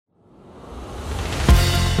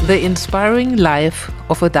The Inspiring Life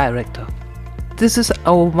of a Director. This is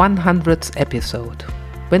our 100th episode.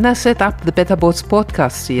 When I set up the Better Boards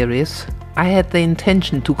podcast series, I had the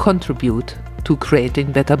intention to contribute to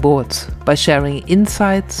creating better boards by sharing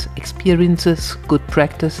insights, experiences, good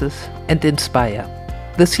practices, and inspire.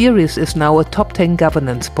 The series is now a top 10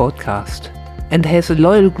 governance podcast and has a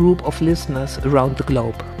loyal group of listeners around the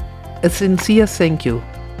globe. A sincere thank you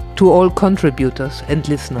to all contributors and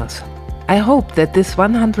listeners. I hope that this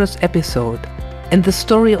 100th episode and the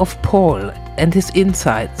story of Paul and his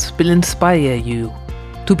insights will inspire you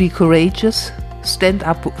to be courageous, stand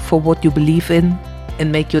up for what you believe in,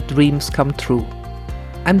 and make your dreams come true.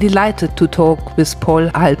 I'm delighted to talk with Paul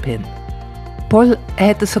Halpin. Paul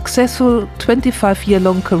had a successful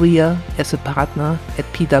 25-year-long career as a partner at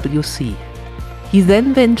PwC. He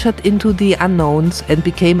then ventured into the unknowns and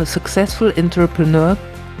became a successful entrepreneur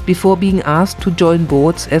before being asked to join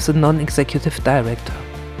boards as a non-executive director.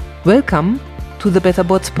 Welcome to the Better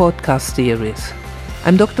Boards podcast series.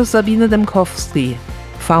 I'm Dr. Sabine Dembkowski,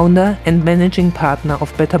 founder and managing partner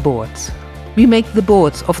of Better Boards. We make the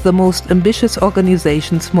boards of the most ambitious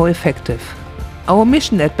organizations more effective. Our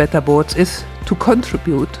mission at Better Boards is to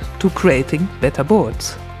contribute to creating better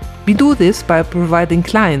boards. We do this by providing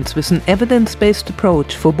clients with an evidence-based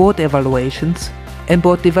approach for board evaluations and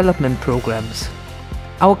board development programs.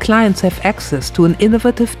 Our clients have access to an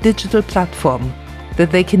innovative digital platform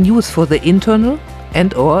that they can use for the internal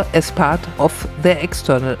and/or as part of their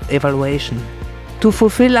external evaluation. To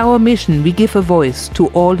fulfill our mission, we give a voice to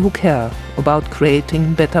all who care about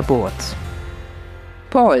creating better boards.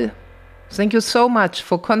 Paul, thank you so much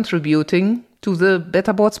for contributing to the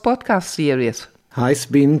Better Boards podcast series. Hi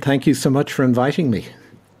Sabine, thank you so much for inviting me.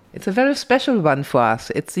 It's a very special one for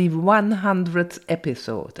us. It's the 100th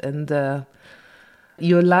episode, and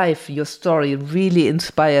your life, your story really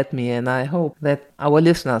inspired me, and I hope that our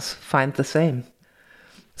listeners find the same.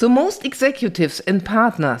 So most executives and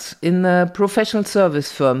partners in a professional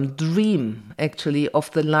service firm dream actually of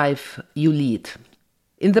the life you lead.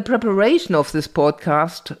 In the preparation of this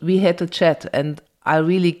podcast, we had a chat and I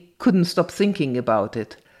really couldn't stop thinking about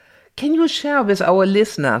it. Can you share with our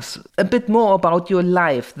listeners a bit more about your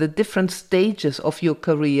life, the different stages of your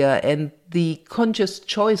career and the conscious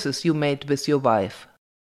choices you made with your wife?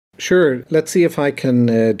 Sure, let's see if I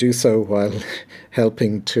can do so while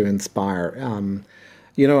helping to inspire.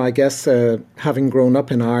 I guess having grown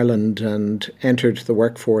up in Ireland and entered the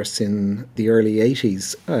workforce in the early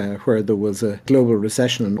 80s, where there was a global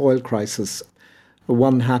recession and oil crisis,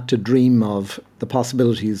 one had to dream of the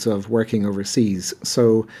possibilities of working overseas.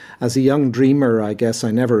 So as a young dreamer, I guess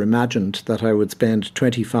I never imagined that I would spend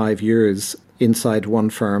 25 years inside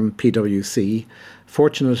one firm, PwC,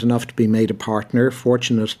 fortunate enough to be made a partner,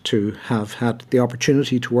 fortunate to have had the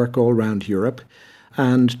opportunity to work all around Europe,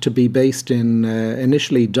 and to be based in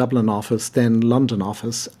initially Dublin office, then London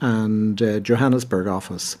office, and Johannesburg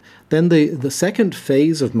office. Then the second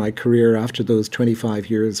phase of my career after those 25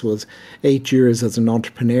 years was 8 years as an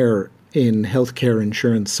entrepreneur in healthcare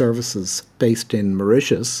insurance services based in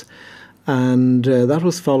Mauritius. And that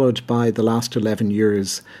was followed by the last 11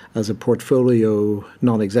 years as a portfolio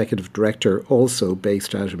non-executive director, also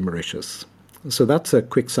based out of Mauritius. So that's a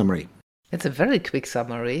quick summary. It's a very quick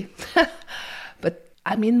summary. But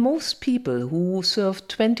I mean, most people who serve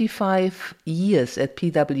 25 years at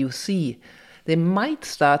PwC, they might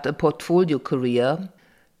start a portfolio career.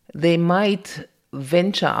 They might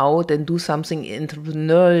venture out and do something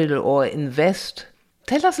entrepreneurial or invest.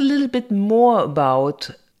 Tell us a little bit more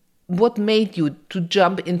about what made you to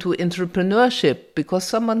jump into entrepreneurship? Because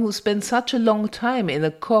someone who spends such a long time in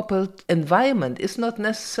a corporate environment is not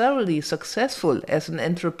necessarily successful as an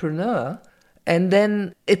entrepreneur. And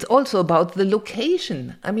then it's also about the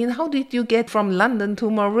location. I mean, how did you get from London to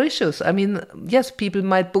Mauritius? I mean, yes, people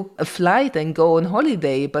might book a flight and go on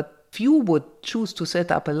holiday, but few would choose to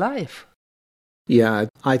set up a life. Yeah,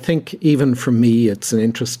 I think even for me, it's an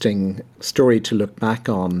interesting story to look back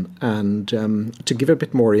on and to give a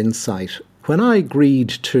bit more insight. When I agreed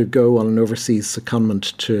to go on an overseas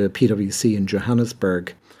secondment to PwC in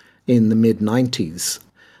Johannesburg in the mid-90s,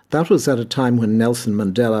 that was at a time when Nelson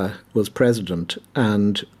Mandela was president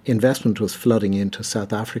and investment was flooding into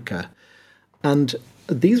South Africa. And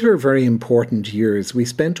these were very important years. We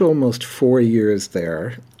spent almost 4 years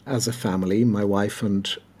there as a family, my wife and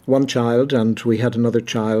one child, and we had another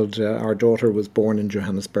child. Our daughter was born in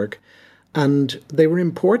Johannesburg. And they were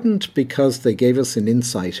important because they gave us an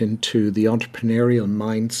insight into the entrepreneurial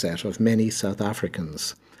mindset of many South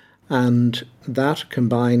Africans. And that,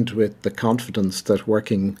 combined with the confidence that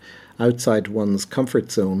working outside one's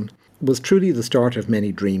comfort zone was truly the start of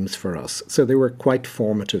many dreams for us. So they were quite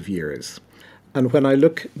formative years. And when I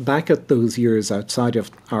look back at those years outside of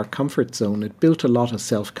our comfort zone, it built a lot of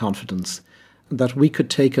self-confidence that we could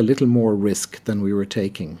take a little more risk than we were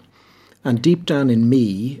taking. And deep down in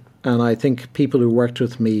me, and I think people who worked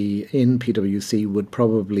with me in PwC would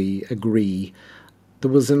probably agree,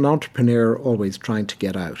 there was an entrepreneur always trying to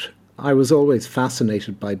get out. I was always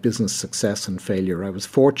fascinated by business success and failure. I was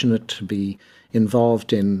fortunate to be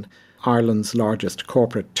involved in Ireland's largest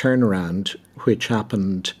corporate turnaround, which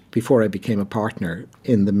happened before I became a partner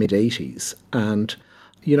in the mid-80s. And,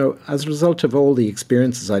 as a result of all the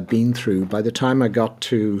experiences I'd been through, by the time I got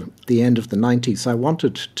to the end of the 90s, I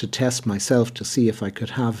wanted to test myself to see if I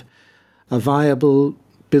could have a viable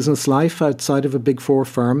business life outside of a Big Four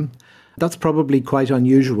firm. That's probably quite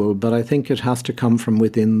unusual, but I think it has to come from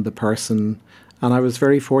within the person. And I was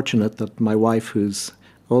very fortunate that my wife, who's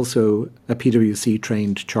also a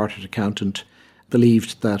PwC-trained chartered accountant,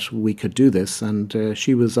 believed that we could do this, and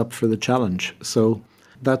she was up for the challenge. So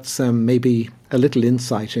that's maybe a little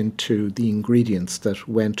insight into the ingredients that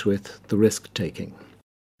went with the risk-taking.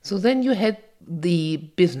 So then you had the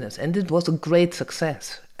business, and it was a great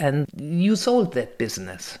success, and you sold that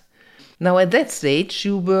business. Now at that stage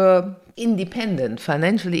you were independent,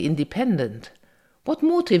 financially independent. What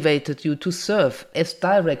motivated you to serve as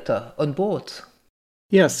director on boards?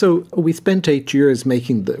 Yeah, so we spent 8 years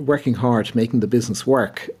working hard, making the business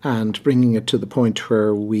work and bringing it to the point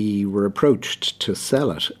where we were approached to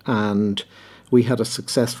sell it, and we had a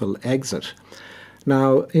successful exit.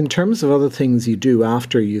 Now, in terms of other things you do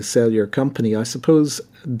after you sell your company, I suppose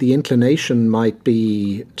the inclination might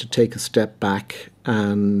be to take a step back,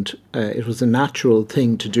 and it was a natural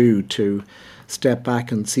thing to do, to step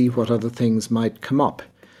back and see what other things might come up.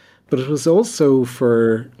 But it was also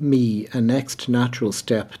for me a next natural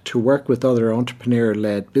step to work with other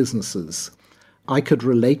entrepreneur-led businesses. I could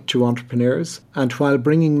relate to entrepreneurs, and while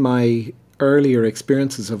bringing my earlier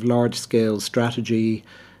experiences of large-scale strategy,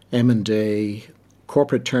 M&A,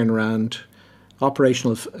 corporate turnaround,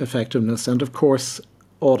 operational effectiveness, and of course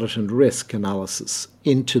audit and risk analysis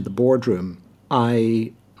into the boardroom,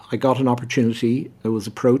 I got an opportunity. I was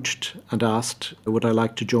approached and asked, would I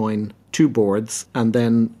like to join 2 boards? And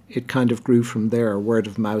then it kind of grew from there, word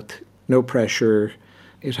of mouth, no pressure.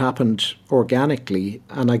 It happened organically.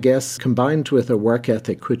 And I guess combined with a work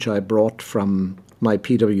ethic, which I brought from my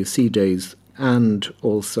PwC days and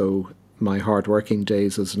also my hard-working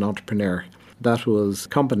days as an entrepreneur, that was a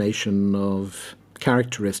combination of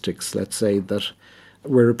characteristics, let's say, that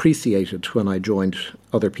were appreciated when I joined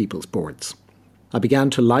other people's boards. I began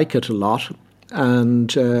to like it a lot,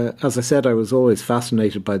 and as I said, I was always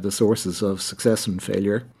fascinated by the sources of success and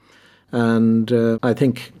failure, and I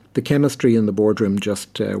think the chemistry in the boardroom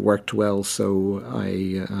just worked well, so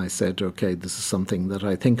I said, okay, this is something that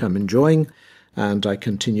I think I'm enjoying, and I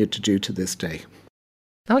continue to do to this day.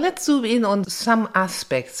 Now let's zoom in on some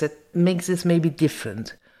aspects that makes this maybe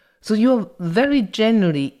different. So you're very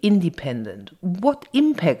generally independent. What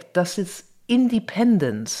impact does this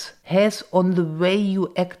independence has on the way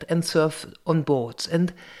you act and serve on boards?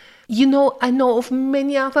 And I know of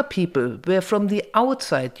many other people where from the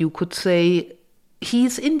outside you could say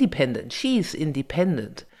he's independent, she's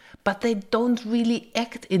independent, but they don't really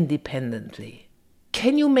act independently.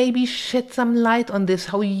 Can you maybe shed some light on this,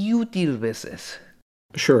 how you deal with this?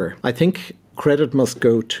 Sure. I think credit must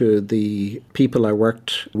go to the people I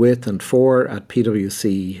worked with and for at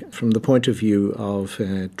PwC from the point of view of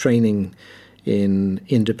training in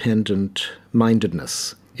independent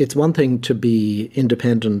mindedness. It's one thing to be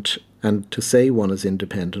independent and to say one is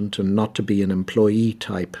independent and not to be an employee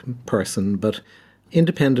type person, but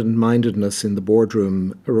independent mindedness in the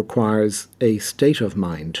boardroom requires a state of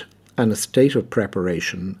mind and a state of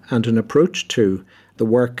preparation and an approach to the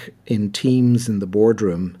work in teams in the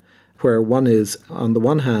boardroom where one is, on the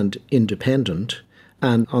one hand, independent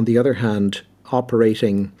and on the other hand,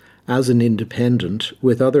 operating as an independent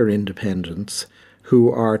with other independents who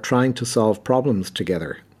are trying to solve problems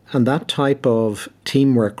together. And that type of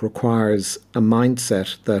teamwork requires a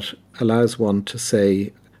mindset that allows one to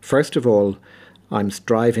say, first of all, I'm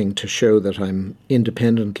striving to show that I'm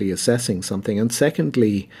independently assessing something. And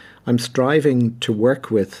secondly, I'm striving to work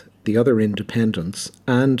with the other independents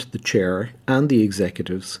and the chair and the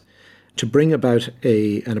executives to bring about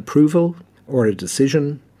an approval or a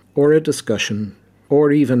decision or a discussion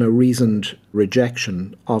or even a reasoned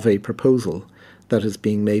rejection of a proposal that is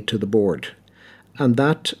being made to the board. And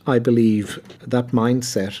that, I believe, that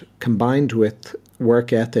mindset combined with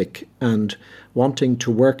work ethic and wanting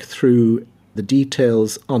to work through the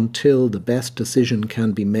details until the best decision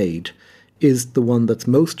can be made is the one that's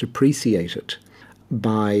most appreciated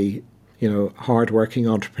by, hardworking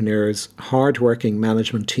entrepreneurs, hardworking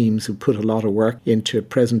management teams who put a lot of work into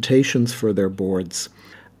presentations for their boards.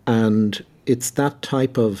 And it's that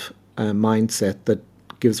type of mindset that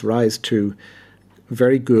gives rise to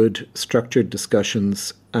very good structured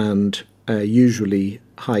discussions and usually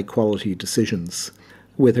high quality decisions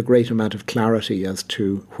with a great amount of clarity as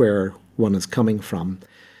to where one is coming from.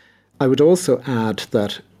 I would also add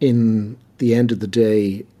that in the end of the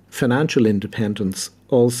day, financial independence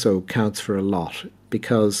also counts for a lot,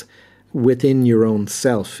 because within your own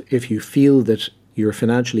self, if you feel that you're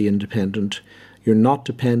financially independent, you're not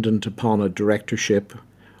dependent upon a directorship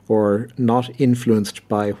or not influenced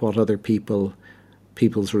by what other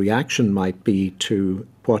people's reaction might be to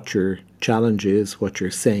what your challenge is, what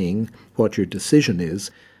you're saying, what your decision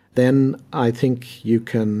is, then I think you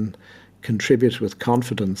can contribute with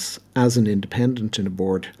confidence as an independent in a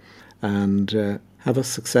board and have a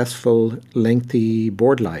successful, lengthy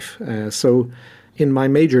board life. So in my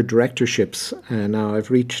major directorships, now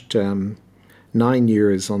I've reached 9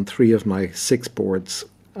 years on 3 of my 6 boards,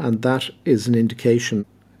 and that is an indication.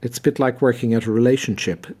 It's a bit like working at a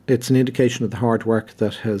relationship. It's an indication of the hard work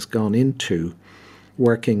that has gone into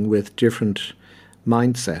working with different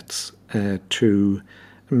mindsets to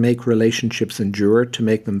make relationships endure, to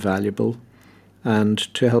make them valuable, and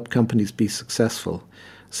to help companies be successful.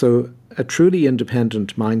 So a truly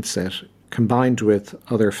independent mindset combined with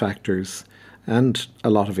other factors and a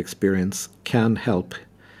lot of experience can help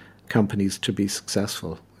companies to be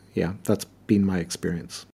successful. Yeah, that's been my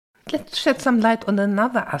experience. Let's shed some light on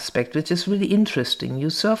another aspect, which is really interesting. You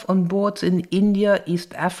serve on boards in India,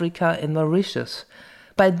 East Africa, and Mauritius.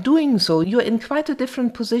 By doing so, you're in quite a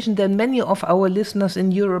different position than many of our listeners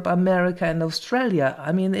in Europe, America, and Australia.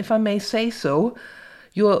 I mean, if I may say so,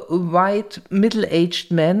 you're a white,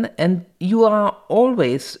 middle-aged man, and you are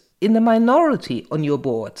always in a minority on your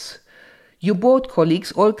boards. Your board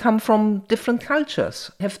colleagues all come from different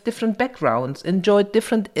cultures, have different backgrounds, enjoyed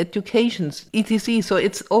different educations, etc. So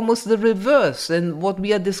it's almost the reverse than what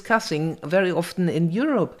we are discussing very often in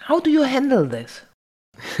Europe. How do you handle this?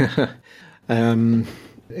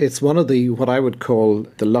 It's one of what I would call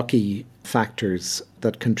the lucky factors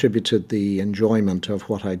that contributed the enjoyment of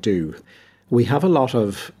what I do. We have a lot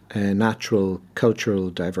of natural cultural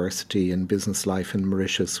diversity in business life in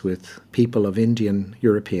Mauritius with people of Indian,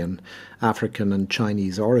 European, African and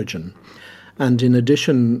Chinese origin. And in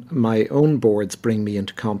addition, my own boards bring me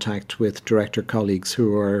into contact with director colleagues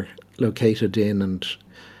who are located in and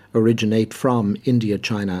originate from India,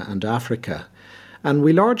 China and Africa. And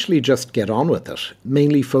we largely just get on with it,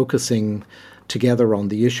 mainly focusing together on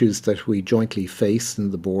the issues that we jointly face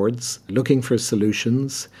in the boards, looking for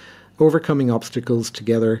solutions, overcoming obstacles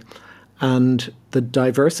together. And the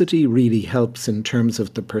diversity really helps in terms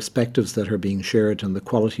of the perspectives that are being shared and the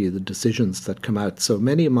quality of the decisions that come out. So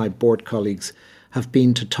many of my board colleagues have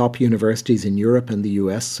been to top universities in Europe and the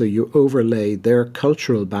US, so you overlay their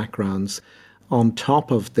cultural backgrounds on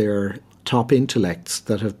top of their top intellects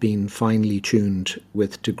that have been finely tuned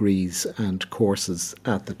with degrees and courses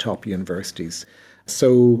at the top universities.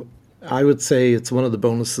 So I would say it's one of the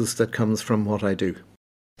bonuses that comes from what I do.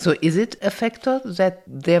 So is it a factor that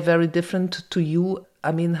they're very different to you?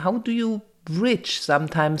 I mean, how do you bridge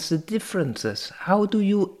sometimes the differences? How do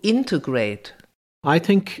you integrate? I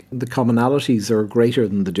think the commonalities are greater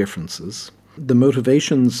than the differences. The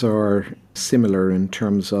motivations are similar in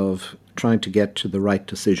terms of trying to get to the right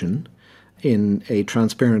decision in a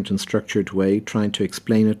transparent and structured way, trying to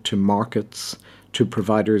explain it to markets, to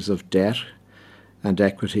providers of debt and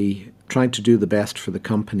equity, trying to do the best for the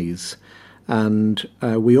companies. And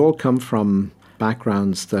we all come from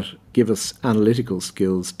backgrounds that give us analytical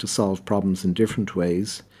skills to solve problems in different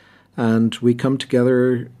ways. And we come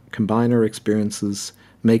together, combine our experiences,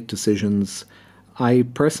 make decisions. I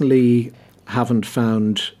personally haven't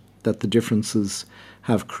found that the differences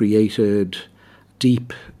have created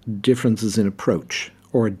deep differences in approach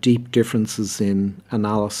or deep differences in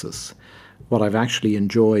analysis. What I've actually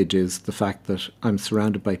enjoyed is the fact that I'm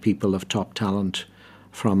surrounded by people of top talent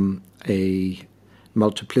from a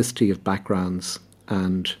multiplicity of backgrounds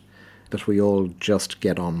and that we all just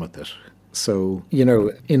get on with it. So,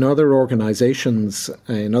 in other organizations,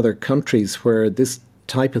 in other countries where this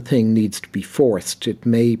type of thing needs to be forced, it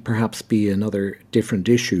may perhaps be another different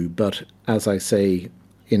issue. But as I say,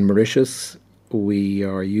 in Mauritius, we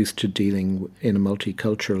are used to dealing in a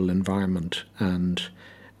multicultural environment and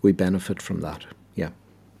we benefit from that. Yeah.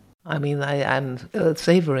 I mean, I'm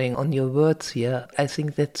savoring on your words here. I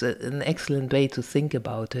think that's an excellent way to think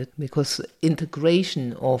about it, because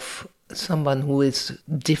integration of someone who is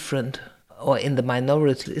different or in the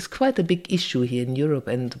minority is quite a big issue here in Europe.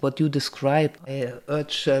 And what you described, I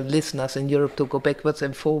urge listeners in Europe to go backwards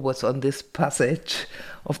and forwards on this passage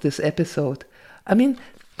of this episode. I mean,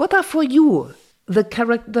 what are for you the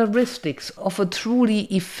characteristics of a truly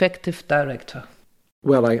effective director?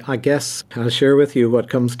 Well, I guess I'll share with you what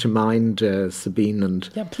comes to mind, Sabine. And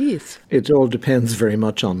yeah, please. It all depends very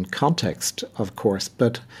much on context, of course.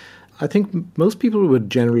 But I think most people would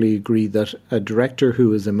generally agree that a director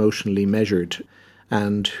who is emotionally measured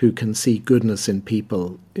and who can see goodness in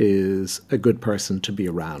people is a good person to be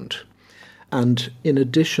around. And in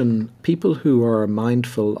addition, people who are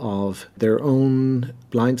mindful of their own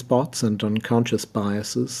blind spots and unconscious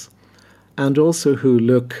biases, and also who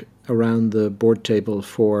look around the board table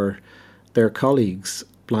for their colleagues'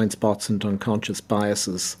 blind spots and unconscious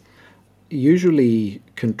biases, usually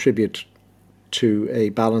contribute to a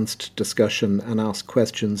balanced discussion and ask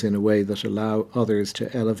questions in a way that allow others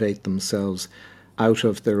to elevate themselves out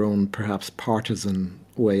of their own perhaps partisan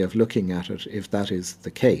way of looking at it, if that is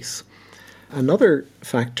the case. Another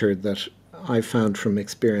factor that I found from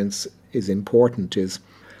experience is important is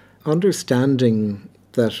understanding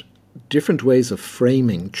that different ways of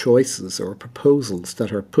framing choices or proposals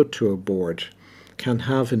that are put to a board can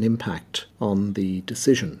have an impact on the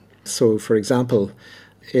decision. So, for example,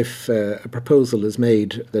 if a proposal is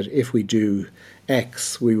made that if we do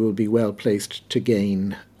X, we will be well placed to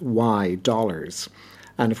gain Y dollars,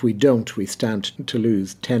 and if we don't, we stand to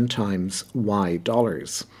lose 10 times Y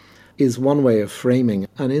dollars, is one way of framing.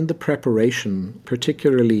 And in the preparation,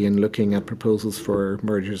 particularly in looking at proposals for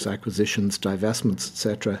mergers, acquisitions, divestments,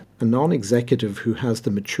 etc., a non-executive who has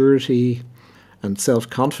the maturity and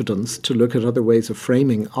self-confidence to look at other ways of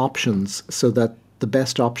framing options so that the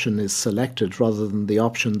best option is selected rather than the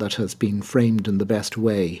option that has been framed in the best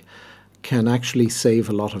way can actually save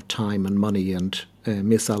a lot of time and money and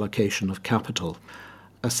misallocation of capital.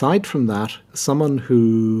 Aside from that, someone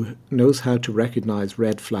who knows how to recognize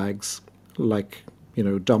red flags like,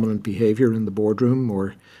 dominant behavior in the boardroom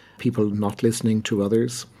or people not listening to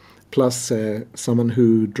others, plus someone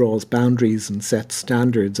who draws boundaries and sets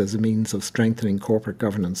standards as a means of strengthening corporate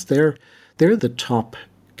governance, they're the top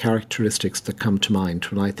characteristics that come to mind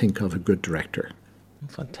when I think of a good director.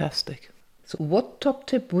 Fantastic. So what top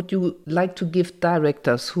tip would you like to give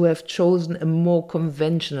directors who have chosen a more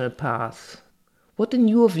conventional path? What, in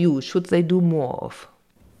your view, should they do more of?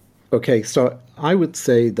 Okay, so I would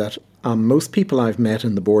say that most people I've met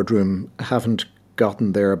in the boardroom haven't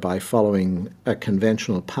gotten there by following a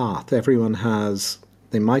conventional path.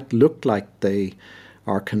 They might look like they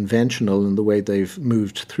are conventional in the way they've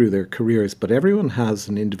moved through their careers, but everyone has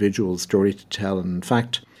an individual story to tell. And in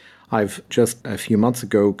fact, I've just a few months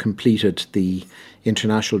ago completed the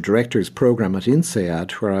International Directors Program at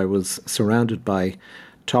INSEAD, where I was surrounded by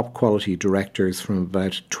top quality directors from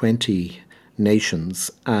about 20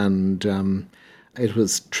 nations, and it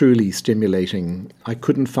was truly stimulating. I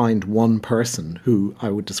couldn't find one person who I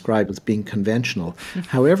would describe as being conventional.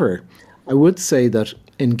 However, I would say that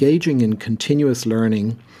engaging in continuous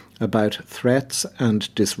learning about threats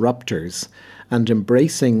and disruptors and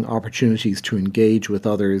embracing opportunities to engage with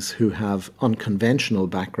others who have unconventional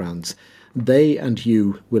backgrounds, they and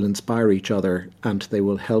you will inspire each other and they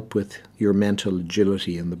will help with your mental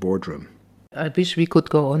agility in the boardroom. I wish we could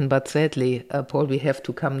go on, but sadly, Paul, we have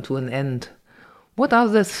to come to an end. What are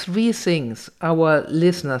the 3 things our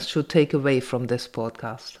listeners should take away from this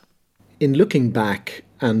podcast? In looking back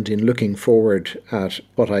and in looking forward at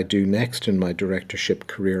what I do next in my directorship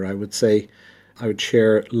career, I would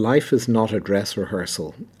share life is not a dress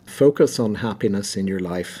rehearsal. Focus on happiness in your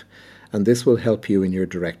life, and this will help you in your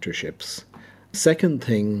directorships. Second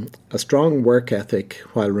thing, a strong work ethic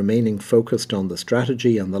while remaining focused on the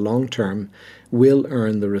strategy and the long term will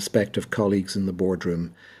earn the respect of colleagues in the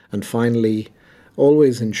boardroom. And finally,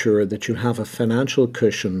 always ensure that you have a financial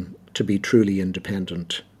cushion to be truly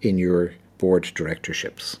independent in your board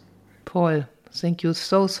directorships. Paul, thank you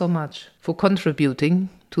so much for contributing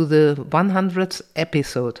to the 100th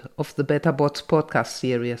episode of the Better Boards podcast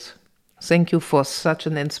series. Thank you for such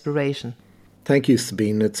an inspiration. Thank you,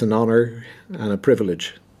 Sabine. It's an honor and a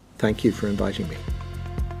privilege. Thank you for inviting me.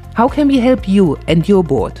 How can we help you and your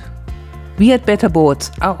board? We at Better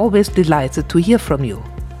Boards are always delighted to hear from you.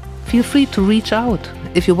 Feel free to reach out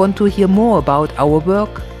if you want to hear more about our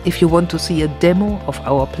work, if you want to see a demo of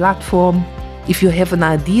our platform, if you have an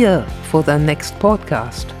idea for the next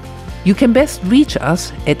podcast. You can best reach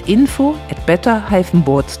us at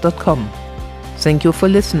info@better-boards.com. Thank you for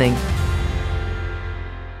listening.